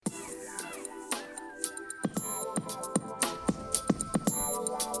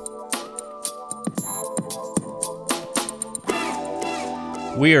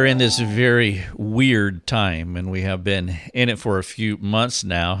We are in this very weird time, and we have been in it for a few months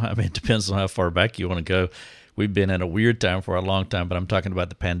now. I mean, it depends on how far back you want to go. We've been in a weird time for a long time, but I'm talking about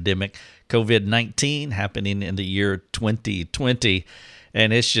the pandemic, COVID-19, happening in the year 2020.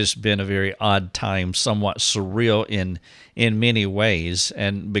 And it's just been a very odd time, somewhat surreal in many ways.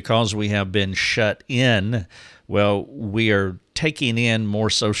 And because we have been shut in, well, we are taking in more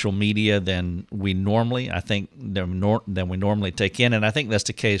social media than we normally take in. And I think that's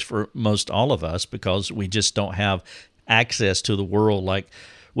the case for most all of us because we just don't have access to the world like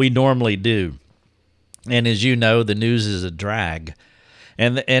we normally do. And as you know, the news is a drag.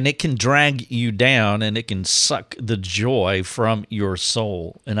 And it can drag you down, and it can suck the joy from your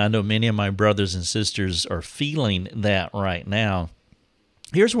soul. And I know many of my brothers and sisters are feeling that right now.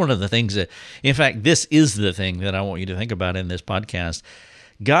 Here's one of the things that, in fact, this is the thing that I want you to think about in this podcast.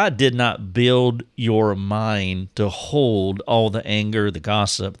 God did not build your mind to hold all the anger, the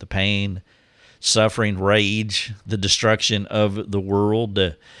gossip, the pain, suffering, rage, the destruction of the world.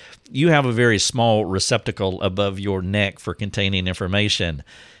 You have a very small receptacle above your neck for containing information.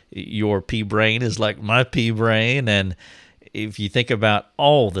 Your pea brain is like my pea brain, and if you think about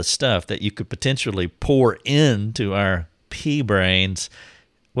all the stuff that you could potentially pour into our pea brains,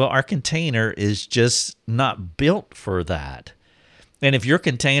 well, our container is just not built for that. And if your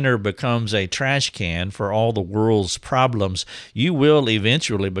container becomes a trash can for all the world's problems, you will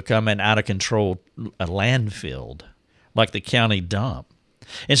eventually become an out-of-control landfill, like the county dump.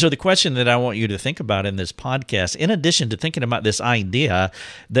 And so the question that I want you to think about in this podcast, in addition to thinking about this idea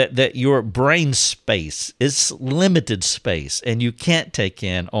that your brain space is limited space and you can't take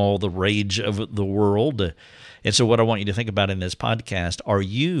in all the rage of the world. And so what I want you to think about in this podcast, are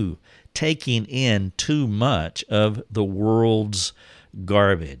you taking in too much of the world's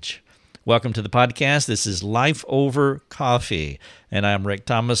garbage? Welcome to the podcast. This is Life Over Coffee, and I'm Rick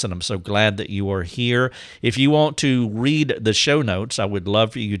Thomas, and I'm so glad that you are here. If you want to read the show notes, I would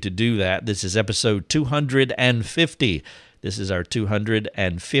love for you to do that. This is episode 250. This is our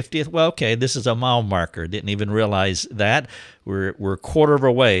 250th. Well, okay, this is a mile marker. Didn't even realize that. We're a quarter of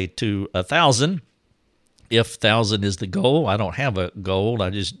our way to 1,000. If 1,000 is the goal, I don't have a goal. I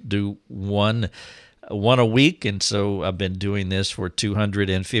just do one a week, and so I've been doing this for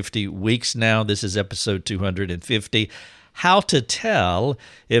 250 weeks now. This is episode 250. How to tell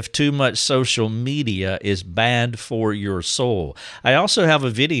if too much social media is bad for your soul. I also have a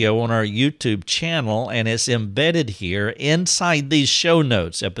video on our YouTube channel, and it's embedded here inside these show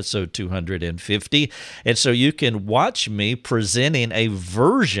notes, episode 250. And so you can watch me presenting a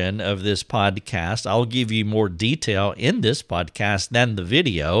version of this podcast. I'll give you more detail in this podcast than the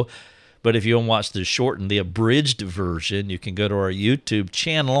video. But if you want to watch the shortened, the abridged version, you can go to our YouTube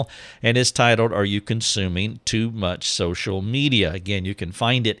channel, and it's titled, Are You Consuming Too Much Social Media? Again, you can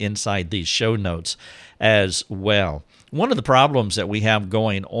find it inside these show notes as well. One of the problems that we have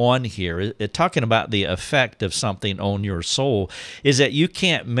going on here, talking about the effect of something on your soul, is that you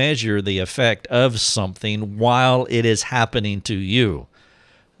can't measure the effect of something while it is happening to you.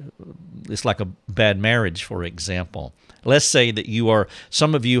 It's like a bad marriage, for example. Let's say that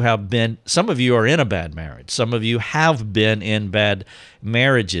some of you are in a bad marriage. Some of you have been in bad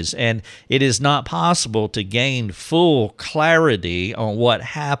marriages, and it is not possible to gain full clarity on what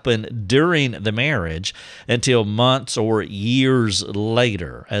happened during the marriage until months or years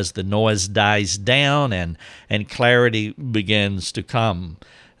later, as the noise dies down and clarity begins to come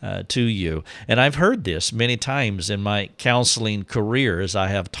to you. And I've heard this many times in my counseling career as I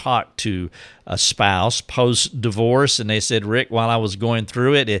have talked to a spouse post-divorce, and they said, Rick, while I was going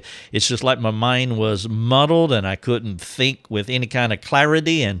through it, it's just like my mind was muddled and I couldn't think with any kind of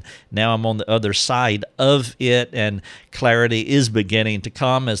clarity, and now I'm on the other side of it, and clarity is beginning to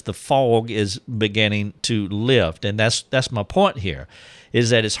come as the fog is beginning to lift. And that's my point here,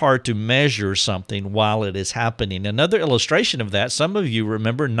 is that it's hard to measure something while it is happening. Another illustration of that, some of you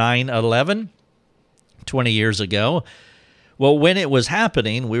remember 9/11, 20 years ago. Well, when it was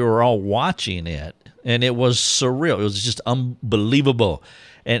happening, we were all watching it, and it was surreal. It was just unbelievable.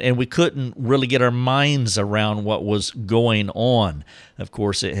 And we couldn't really get our minds around what was going on. Of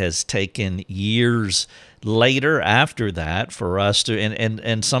course, it has taken years later after that for us to,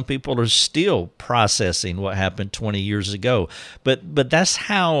 and some people are still processing what happened 20 years ago. But that's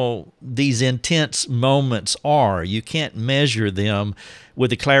how these intense moments are. You can't measure them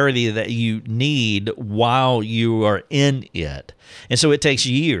with the clarity that you need while you are in it. And so it takes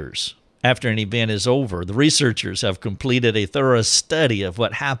years after an event is over. The researchers have completed a thorough study of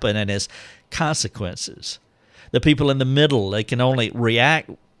what happened and its consequences. The people in the middle, they can only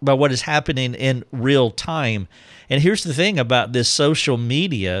react by what is happening in real time. And here's the thing about this social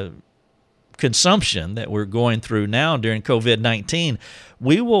media consumption that we're going through now during COVID-19.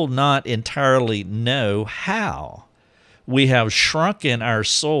 We will not entirely know how we have shrunken our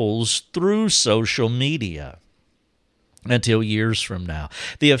souls through social media until years from now.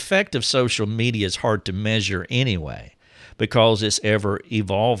 The effect of social media is hard to measure anyway because it's ever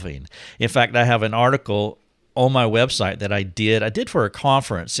evolving. In fact, I have an article on my website that I did for a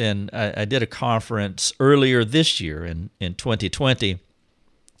conference, and I did a conference earlier this year in 2020.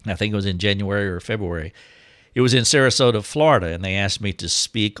 I think it was in January or February. It was in Sarasota, Florida, and they asked me to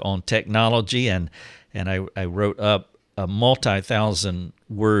speak on technology, and I wrote up a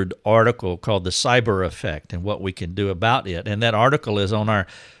multi-thousand-word article called The Cyber Effect and what we can do about it. And that article is on our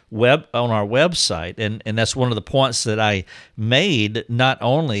website, and that's one of the points that I made. Not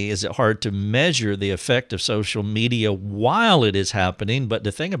only is it hard to measure the effect of social media while it is happening, but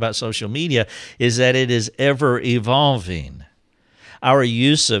the thing about social media is that it is ever evolving. Our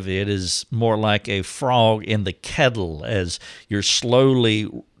use of it is more like a frog in the kettle as you're slowly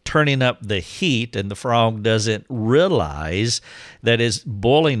turning up the heat, and the frog doesn't realize that it's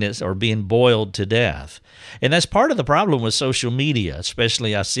boiling it or being boiled to death. And that's part of the problem with social media,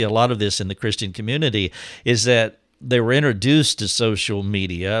 especially I see a lot of this in the Christian community, is that they were introduced to social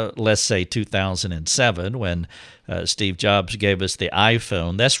media, let's say 2007, when Steve Jobs gave us the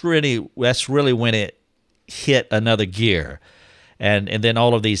iPhone. That's really when it hit another gear. And then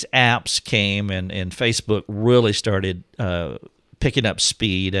all of these apps came, and Facebook really started picking up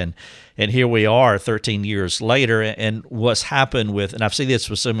speed, and here we are 13 years later, and what's happened with, and I've seen this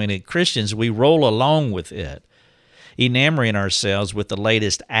with so many Christians, we roll along with it, enamoring ourselves with the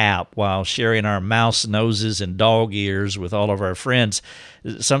latest app while sharing our mouse noses and dog ears with all of our friends.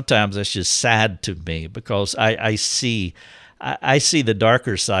 Sometimes that's just sad to me because I see the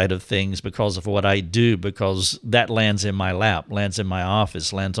darker side of things because of what I do, because that lands in my lap, lands in my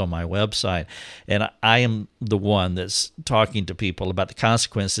office, lands on my website. And I am the one that's talking to people about the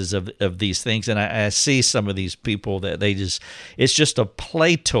consequences of these things. And I see some of these people that it's just a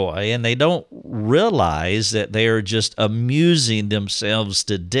play toy, and they don't realize that they are just amusing themselves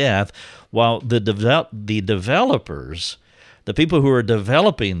to death while the developers, the people who are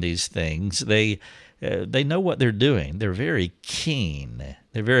developing these things, they know what they're doing. They're very keen.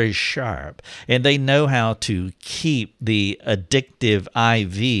 They're very sharp. And they know how to keep the addictive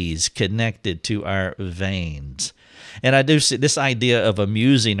IVs connected to our veins. And I do see this idea of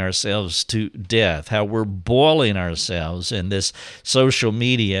amusing ourselves to death, how we're boiling ourselves in this social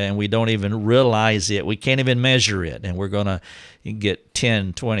media, and we don't even realize it. We can't even measure it. And we're going to get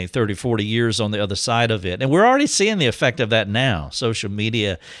 10, 20, 30, 40 years on the other side of it. And we're already seeing the effect of that now. Social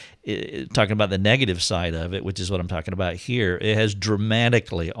media, talking about the negative side of it, which is what I'm talking about here, it has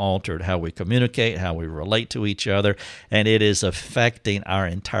dramatically altered how we communicate, how we relate to each other, and it is affecting our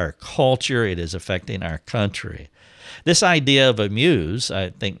entire culture. It is affecting our country. This idea of amuse, I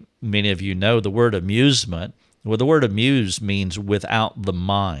think many of you know the word amusement. Well, the word amuse means without the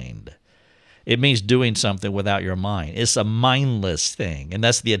mind. It means doing something without your mind. It's a mindless thing, and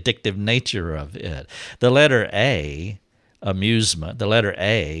that's the addictive nature of it. The letter A, amusement, the letter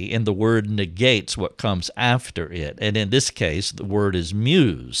A in the word negates what comes after it. And in this case, the word is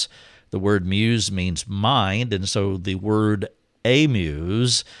muse. The word muse means mind, and so the word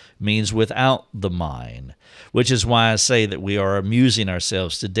amuse means without the mind, which is why I say that we are amusing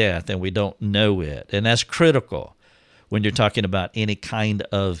ourselves to death and we don't know it. And that's critical when you're talking about any kind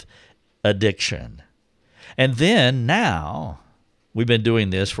of addiction. And then now, we've been doing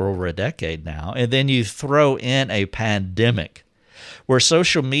this for over a decade now, and then you throw in a pandemic where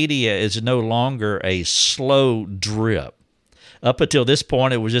social media is no longer a slow drip. Up until this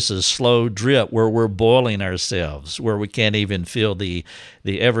point, it was just a slow drip where we're boiling ourselves, where we can't even feel the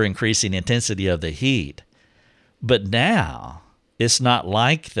ever-increasing intensity of the heat. But now, it's not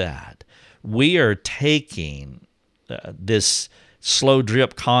like that. We are taking this slow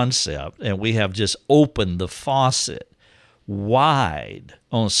drip concept, and we have just opened the faucet wide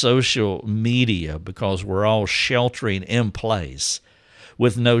on social media because we're all sheltering in place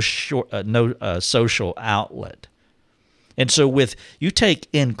with no social outlet. And so with you take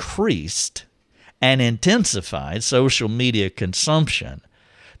increased and intensified social media consumption,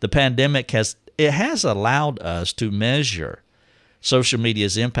 the pandemic has allowed us to measure social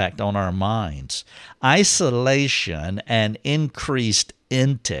media's impact on our minds. Isolation and increased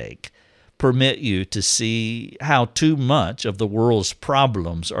intake permit you to see how too much of the world's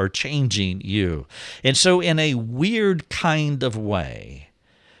problems are changing you. And so in a weird kind of way,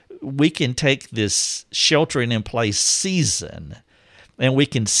 we can take this sheltering in place season And we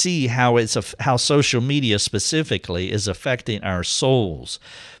can see how how social media specifically is affecting our souls.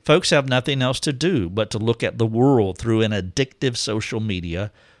 Folks have nothing else to do but to look at the world through an addictive social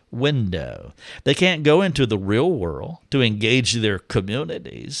media window. They can't go into the real world to engage their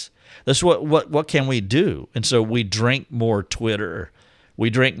communities. That's what can we do? And so we drink more Twitter,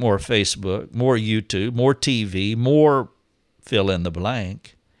 we drink more Facebook, more YouTube, more TV, more fill in the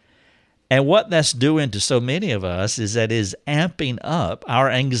blank. And what that's doing to so many of us is that is amping up our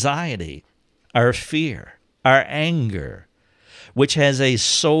anxiety, our fear, our anger, which has a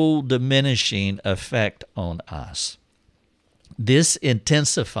soul diminishing effect on us. This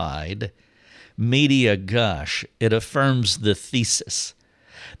intensified media gush, it affirms the thesis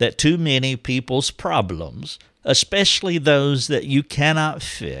that too many people's problems, especially those that you cannot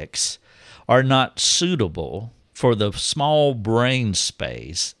fix, are not suitable for the small brain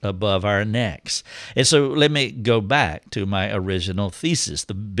space above our necks. And so let me go back to my original thesis,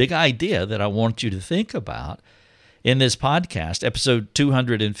 the big idea that I want you to think about in this podcast, episode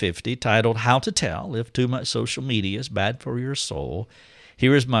 250, titled How to Tell If Too Much Social Media is Bad for Your Soul.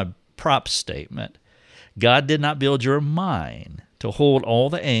 Here is my prop statement. God did not build your mind to hold all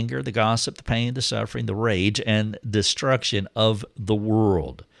the anger, the gossip, the pain, the suffering, the rage, and destruction of the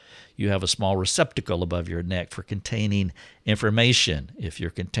world. You have a small receptacle above your neck for containing information. If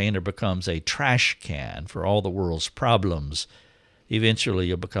your container becomes a trash can for all the world's problems, eventually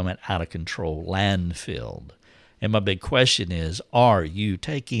you'll become an out-of-control landfill. And my big question is, are you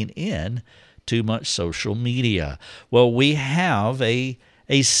taking in too much social media? Well, we have a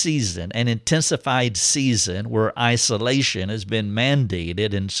season, an intensified season where isolation has been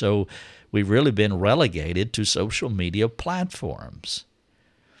mandated, and so we've really been relegated to social media platforms.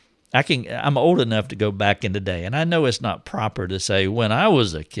 I'm old enough to go back in the day, and I know it's not proper to say when I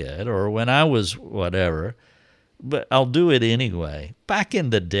was a kid or when I was whatever, but I'll do it anyway. Back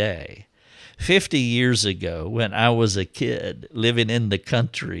in the day, 50 years ago, when I was a kid living in the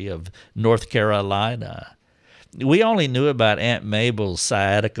country of North Carolina, we only knew about Aunt Mabel's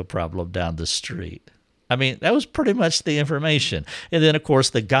sciatica problem down the street. I mean, that was pretty much the information. And then, of course,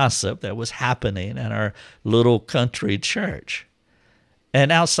 the gossip that was happening in our little country church. And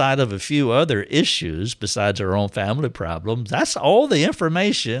outside of a few other issues besides our own family problems, that's all the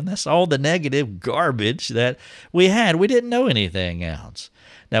information, that's all the negative garbage that we had. We didn't know anything else.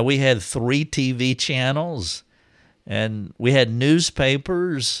 Now, we had 3 TV channels, and we had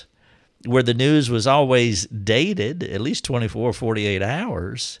newspapers where the news was always dated, at least 24, 48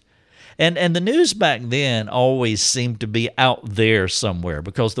 hours. And the news back then always seemed to be out there somewhere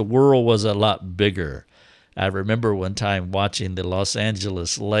because the world was a lot bigger. I remember one time watching the Los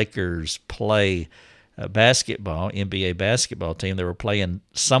Angeles Lakers play basketball, NBA basketball team. They were playing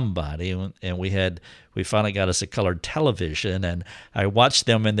somebody, and we finally got us a colored television, and I watched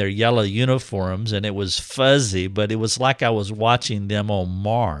them in their yellow uniforms, and it was fuzzy, but it was like I was watching them on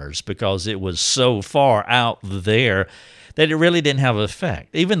Mars because it was so far out there that it really didn't have an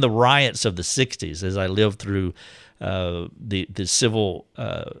effect. Even the riots of the 60s, as I lived through the civil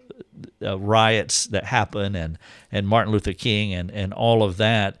riots that happened and Martin Luther King and all of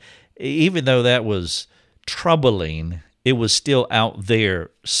that, even though that was troubling, it was still out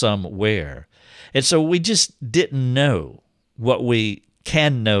there somewhere. And so we just didn't know what we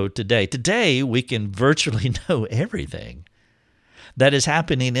can know today. Today, we can virtually know everything that is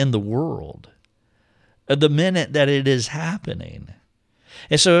happening in the world the minute that it is happening.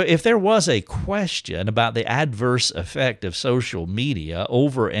 And so if there was a question about the adverse effect of social media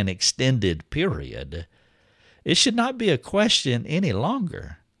over an extended period, it should not be a question any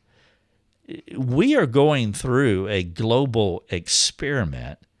longer. We are going through a global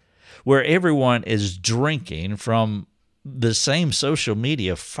experiment where everyone is drinking from the same social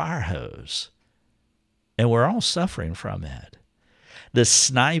media fire hose, and we're all suffering from it. The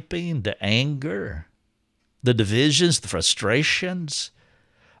sniping, the anger, the divisions, the frustrations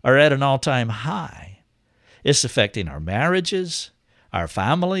are at an all-time high. It's affecting our marriages, our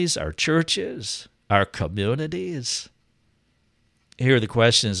families, our churches, our communities. Here are the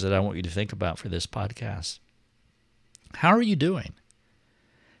questions that I want you to think about for this podcast. How are you doing?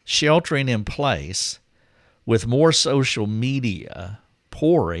 Sheltering in place with more social media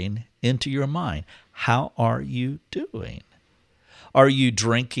pouring into your mind. How are you doing? Are you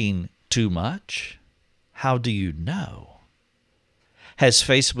drinking too much? How do you know? Has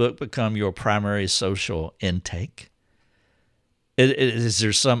Facebook become your primary social intake? Is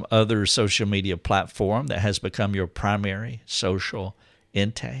there some other social media platform that has become your primary social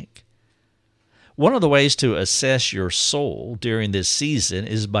intake? One of the ways to assess your soul during this season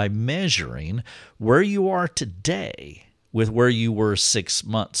is by measuring where you are today with where you were 6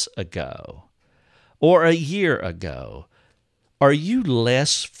 months ago or a year ago? Are you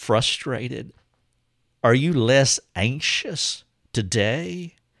less frustrated? Are you less anxious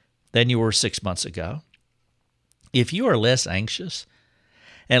today than you were 6 months ago? If you are less anxious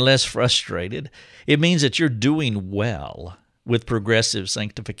and less frustrated, it means that you're doing well with progressive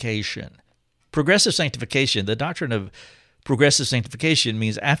sanctification. Progressive sanctification, the doctrine of progressive sanctification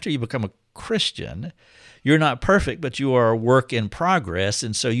means after you become a Christian, you're not perfect, but you are a work in progress,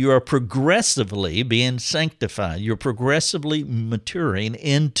 and so you are progressively being sanctified. You're progressively maturing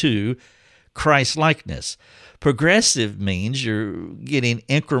into Christ-likeness. Progressive means you're getting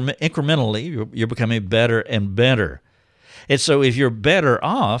incrementally, you're becoming better and better. And so if you're better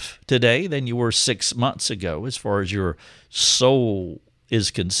off today than you were 6 months ago as far as your soul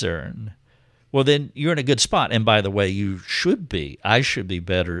is concerned, well, then you're in a good spot. And by the way, you should be. I should be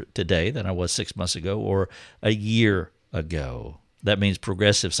better today than I was 6 months ago or a year ago. That means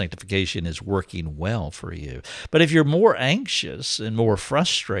progressive sanctification is working well for you. But if you're more anxious and more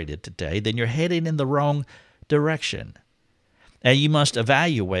frustrated today, then you're heading in the wrong direction. And you must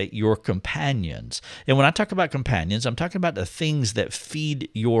evaluate your companions. And when I talk about companions, I'm talking about the things that feed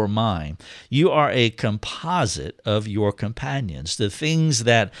your mind. You are a composite of your companions, the things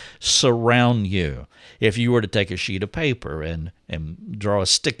that surround you. If you were to take a sheet of paper and draw a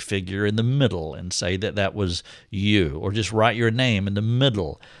stick figure in the middle and say that that was you, or just write your name in the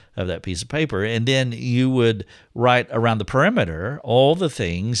middle of that piece of paper, and then you would write around the perimeter all the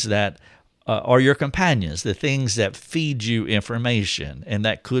things that are your companions, the things that feed you information. And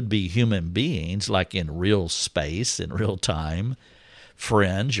that could be human beings, like in real space, in real time,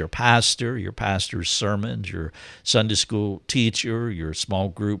 friends, your pastor's sermons, your Sunday school teacher, your small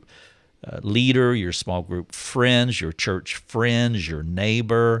group leader, your small group friends, your church friends, your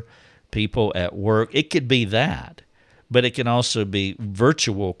neighbor, people at work. It could be that. But it can also be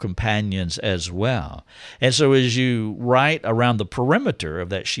virtual companions as well. And so as you write around the perimeter of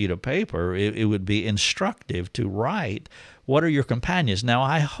that sheet of paper, it would be instructive to write, what are your companions? Now,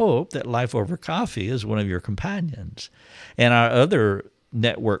 I hope that Life Over Coffee is one of your companions. And our other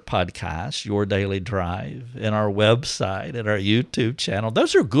network podcasts, Your Daily Drive, and our website, and our YouTube channel,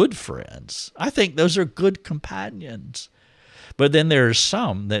 those are good friends. I think those are good companions. But then there are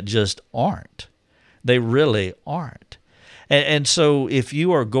some that just aren't. They really aren't. And so if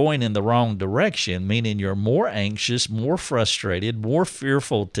you are going in the wrong direction, meaning you're more anxious, more frustrated, more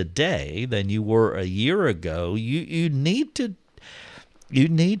fearful today than you were a year ago, you need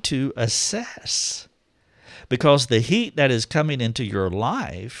to assess. Because the heat that is coming into your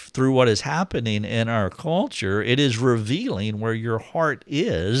life through what is happening in our culture, it is revealing where your heart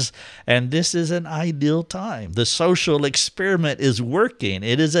is, and this is an ideal time. The social experiment is working.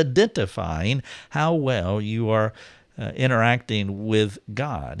 It is identifying how well you are interacting with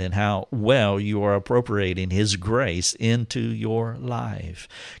God and how well you are appropriating His grace into your life.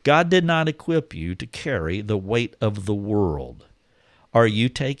 God did not equip you to carry the weight of the world. Are you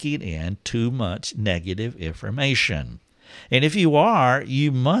taking in too much negative information? And if you are,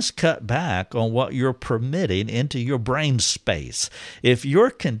 you must cut back on what you're permitting into your brain space. If your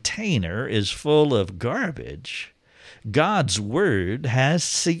container is full of garbage, God's Word has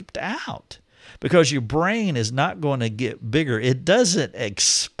seeped out. Because your brain is not going to get bigger. It doesn't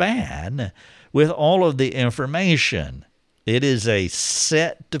expand with all of the information. It is a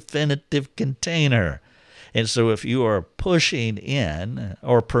set, definitive container. And so if you are pushing in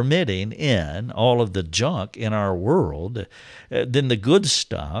or permitting in all of the junk in our world, then the good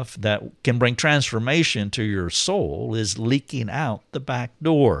stuff that can bring transformation to your soul is leaking out the back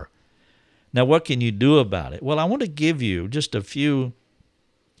door. Now, what can you do about it? Well, I want to give you just a few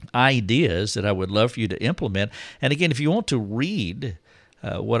ideas that I would love for you to implement. And again, if you want to read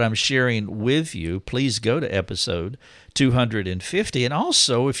what I'm sharing with you, please go to episode 250. And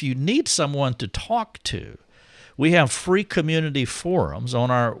also, if you need someone to talk to, we have free community forums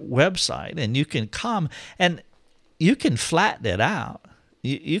on our website, and you can come and you can flatten it out.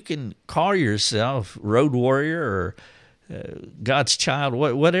 You can call yourself Road Warrior or God's Child,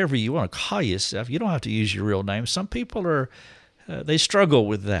 whatever you want to call yourself. You don't have to use your real name. Some people are they struggle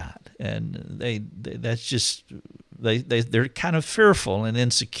with that, and they're kind of fearful and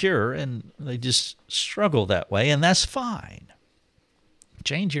insecure, and they just struggle that way, and that's fine.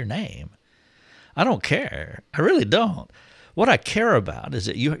 Change your name. I don't care. I really don't. What I care about is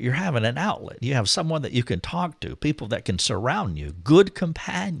that you're having an outlet. You have someone that you can talk to, people that can surround you, good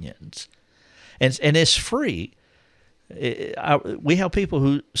companions, and it's free. We have people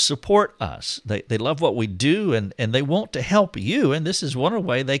who support us. They love what we do, and they want to help you. And this is one of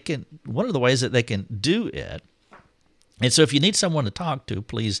the ways that they can do it And so if you need someone to talk to,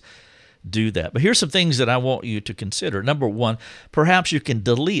 please do that. But here's some things that I want you to consider. Number one, perhaps you can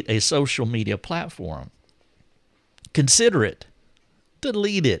delete a social media platform. Consider it.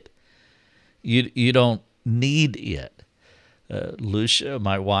 Delete it. You don't need it. Lucia,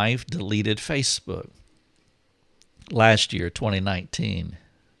 my wife, deleted Facebook last year, 2019.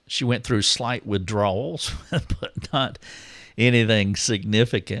 She went through slight withdrawals, but not anything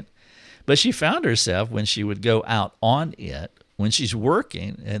significant. But she found herself when she would go out on it, when she's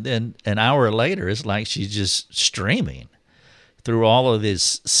working, and then an hour later, it's like she's just streaming through all of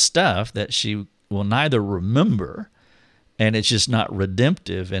this stuff that she will neither remember, and it's just not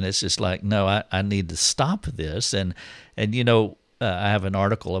redemptive. And it's just like, no, I need to stop this. And I have an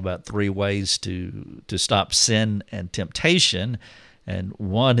article about 3 ways to stop sin and temptation. And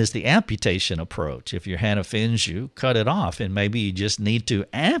one is the amputation approach. If your hand offends you, cut it off. And maybe you just need to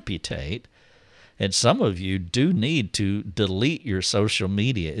amputate. And some of you do need to delete your social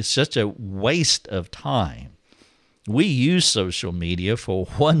media. It's such a waste of time. We use social media for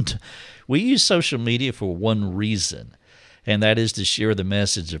one reason, and that is to share the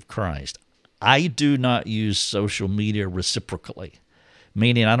message of Christ. I do not use social media reciprocally,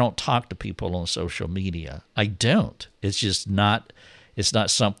 meaning I don't talk to people on social media. I don't. It's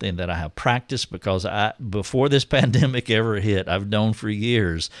not something that I have practiced, because before this pandemic ever hit, I've known for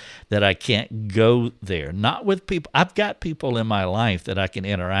years that I can't go there. Not with people. I've got people in my life that I can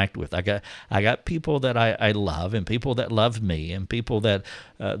interact with. I got people that I love, and people that love me, and people that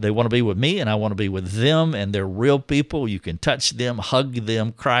they want to be with me, and I want to be with them, and they're real people. You can touch them, hug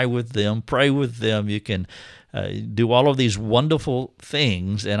them, cry with them, pray with them. You can do all of these wonderful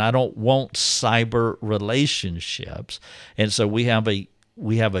things, and I don't want cyber relationships. And so we have a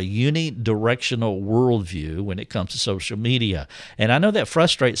unidirectional worldview when it comes to social media. And I know that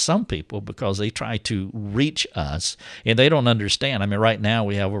frustrates some people because they try to reach us and they don't understand. I mean, right now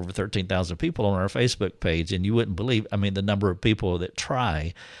we have over 13,000 people on our Facebook page, and you wouldn't believe, the number of people that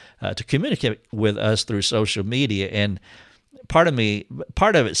try to communicate with us through social media. And part of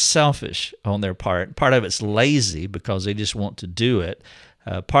it's selfish on their part. Part of it's lazy because they just want to do it.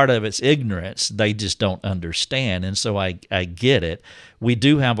 Part of it's ignorance. They just don't understand. And so I get it. We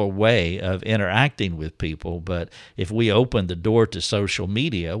do have a way of interacting with people, but if we opened the door to social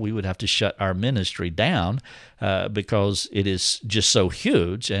media, we would have to shut our ministry down because it is just so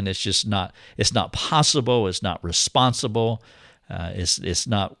huge, and it's not possible. It's not responsible. It's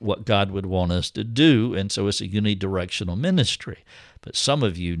not what God would want us to do, and so it's a unidirectional ministry. But some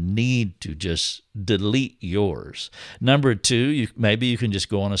of you need to just delete yours. Number 2, maybe you can just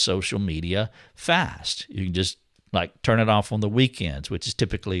go on a social media fast. You can just turn it off on the weekends, which is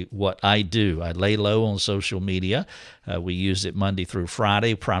typically what I do. I lay low on social media. We use it Monday through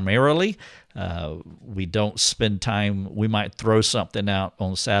Friday primarily. We don't spend time. We might throw something out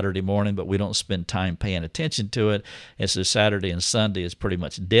on Saturday morning, but we don't spend time paying attention to it. And so Saturday and Sunday is pretty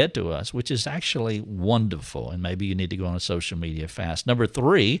much dead to us, which is actually wonderful. And maybe you need to go on a social media fast. Number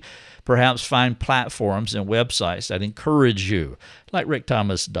 3, perhaps find platforms and websites that encourage you, like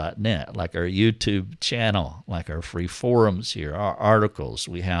rickthomas.net, like our YouTube channel, like our free forums here, our articles.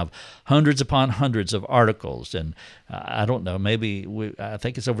 We have hundreds upon hundreds of articles, and I don't know, I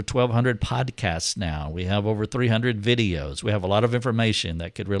think it's over 1,200 podcasts now. We have over 300 videos. We have a lot of information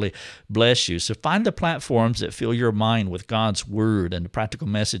that could really bless you. So find the platforms that fill your mind with God's Word and the practical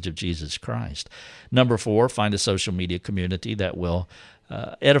message of Jesus Christ. Number 4, find a social media community that will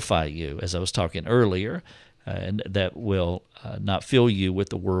edify you, as I was talking earlier, and that will not fill you with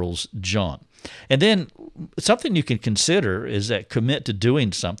the world's junk. And then something you can consider is that commit to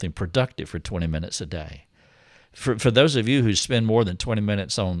doing something productive for 20 minutes a day. For those of you who spend more than 20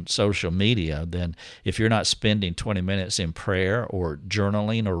 minutes on social media, then if you're not spending 20 minutes in prayer or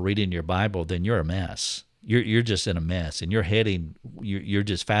journaling or reading your Bible, then you're a mess. You're just in a mess, and you're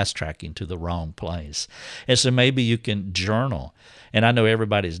just fast tracking to the wrong place. And so maybe you can journal. And I know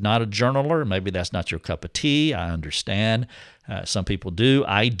everybody's not a journaler. Maybe that's not your cup of tea. I understand. Some people do.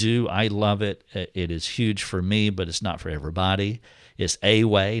 I do. I love it. It is huge for me, but it's not for everybody. It's a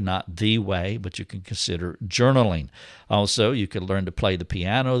way, not the way, but you can consider journaling. Also, you can learn to play the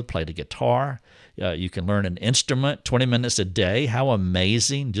piano, play the guitar. You can learn an instrument, 20 minutes a day. How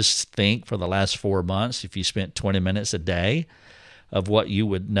amazing. Just think, for the last 4 months, if you spent 20 minutes a day of what you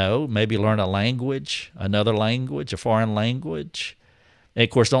would know, maybe learn a language, another language, a foreign language. And of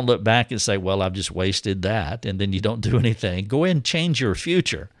course, don't look back and say, well, I've just wasted that, and then you don't do anything. Go ahead and change your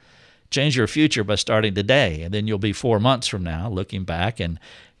future. Change your future by starting today, and then you'll be 4 months from now looking back and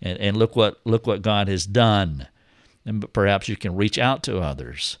look what God has done. And perhaps you can reach out to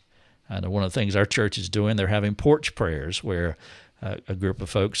others. And one of the things our church is doing, they're having porch prayers where a group of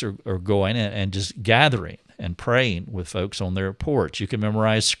folks are going and just gathering and praying with folks on their porch. You can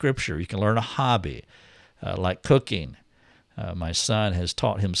memorize scripture. You can learn a hobby like cooking. My son has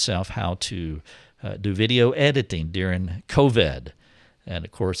taught himself how to do video editing during COVID. And,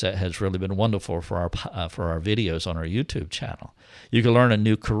 of course, that has really been wonderful for our videos on our YouTube channel. You can learn a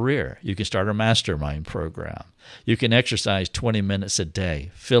new career. You can start a mastermind program. You can exercise 20 minutes a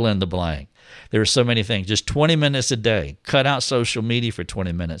day. Fill in the blank. There are so many things. Just 20 minutes a day. Cut out social media for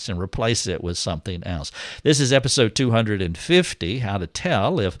 20 minutes and replace it with something else. This is episode 250, How to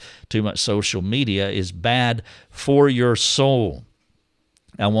Tell If Too Much Social Media is Bad for Your Soul.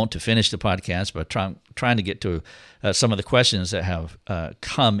 I want to finish the podcast by trying to get to some of the questions that have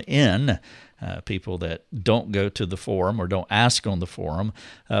come in, people that don't go to the forum or don't ask on the forum.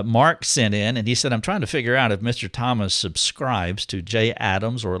 Mark sent in, and he said, I'm trying to figure out if Mr. Thomas subscribes to Jay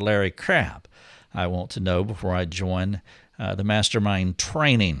Adams or Larry Crabb. I want to know before I join the mastermind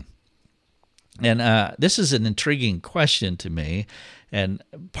training. And this is an intriguing question to me, and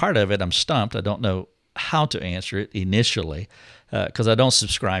part of it I'm stumped. I don't know how to answer it initially because I don't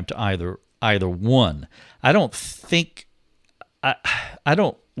subscribe to either one. I don't think I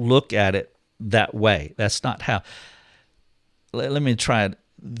don't look at it that way. That's not how. Let me try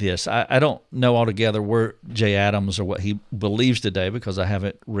this. I don't know altogether where Jay Adams or what he believes today because I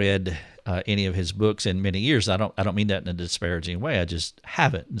haven't read any of his books in many years. I don't mean that in a disparaging way. I just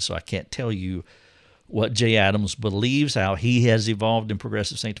haven't, and so I can't tell you what Jay Adams believes, how he has evolved in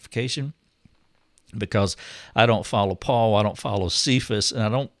progressive sanctification, because I don't follow Paul, I don't follow Cephas, and I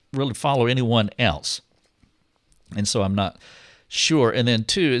don't really follow anyone else. And so I'm not sure. And then,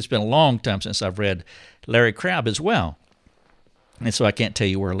 two, it's been a long time since I've read Larry Crabb as well. And so I can't tell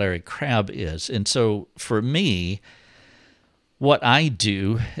you where Larry Crabb is. And so for me, what I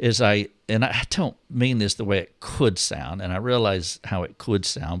do is and I don't mean this the way it could sound, and I realize how it could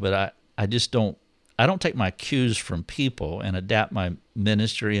sound, but I just don't take my cues from people and adapt my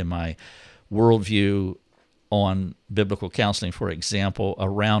ministry and my worldview on biblical counseling, for example,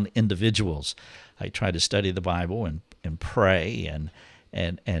 around individuals. I try to study the Bible and pray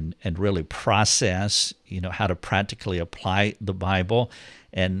and really process, how to practically apply the Bible.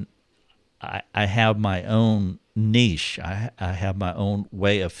 And I have my own niche. I have my own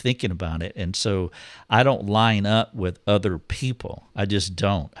way of thinking about it. And so I don't line up with other people. I just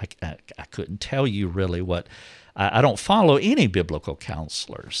don't. I couldn't tell you really what. I don't follow any biblical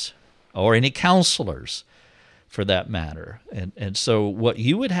counselors or any counselors for that matter. And so what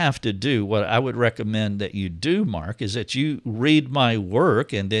you would have to do, what I would recommend that you do, Mark, is that you read my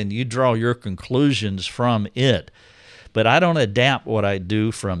work and then you draw your conclusions from it. But I don't adapt what I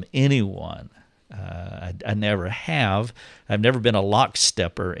do from anyone. I never have. I've never been a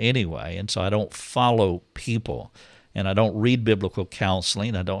lockstepper anyway, and so I don't follow people. And I don't read biblical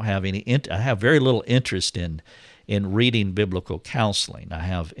counseling. I don't have I have very little interest in reading biblical counseling. I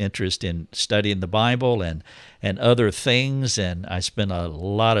have interest in studying the Bible and other things, and I spend a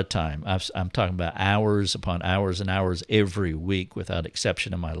lot of time. I'm talking about hours upon hours and hours every week without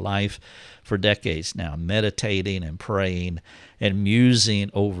exception in my life for decades now, meditating and praying and musing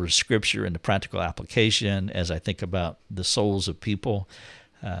over Scripture and the practical application as I think about the souls of people.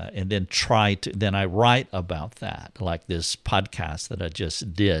 And then I write about that, like this podcast that I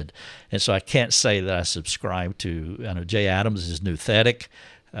just did. And so I can't say that I subscribe to, I know Jay Adams is nouthetic,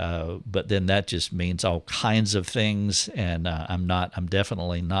 but then that just means all kinds of things. And I'm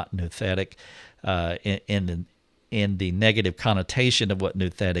definitely not nouthetic in the negative connotation of what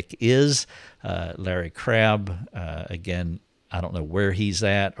nouthetic is. Larry Crabb, again, I don't know where he's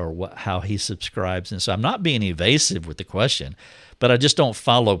at or how he subscribes. And so I'm not being evasive with the question, but I just don't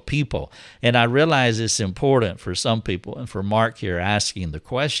follow people. And I realize it's important for some people, and for Mark here asking the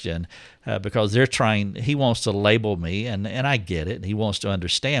question, because he wants to label me, and I get it. He wants to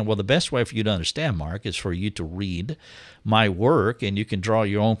understand. Well, the best way for you to understand, Mark, is for you to read my work, and you can draw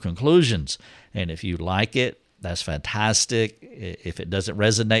your own conclusions. And if you like it, that's fantastic. If it doesn't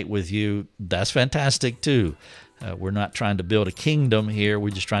resonate with you, that's fantastic too. We're not trying to build a kingdom here. We're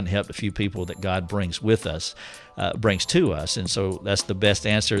just trying to help a few people that God brings to us. And so that's the best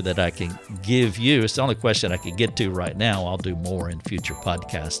answer that I can give you. It's the only question I can get to right now. I'll do more in future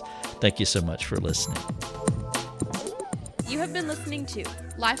podcasts. Thank you so much for listening. You have been listening to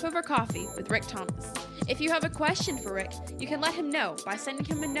Life Over Coffee with Rick Thomas. If you have a question for Rick, you can let him know by sending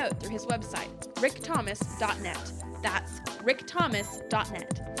him a note through his website, rickthomas.net. That's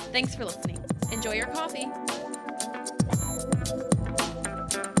rickthomas.net. Thanks for listening. Enjoy your coffee.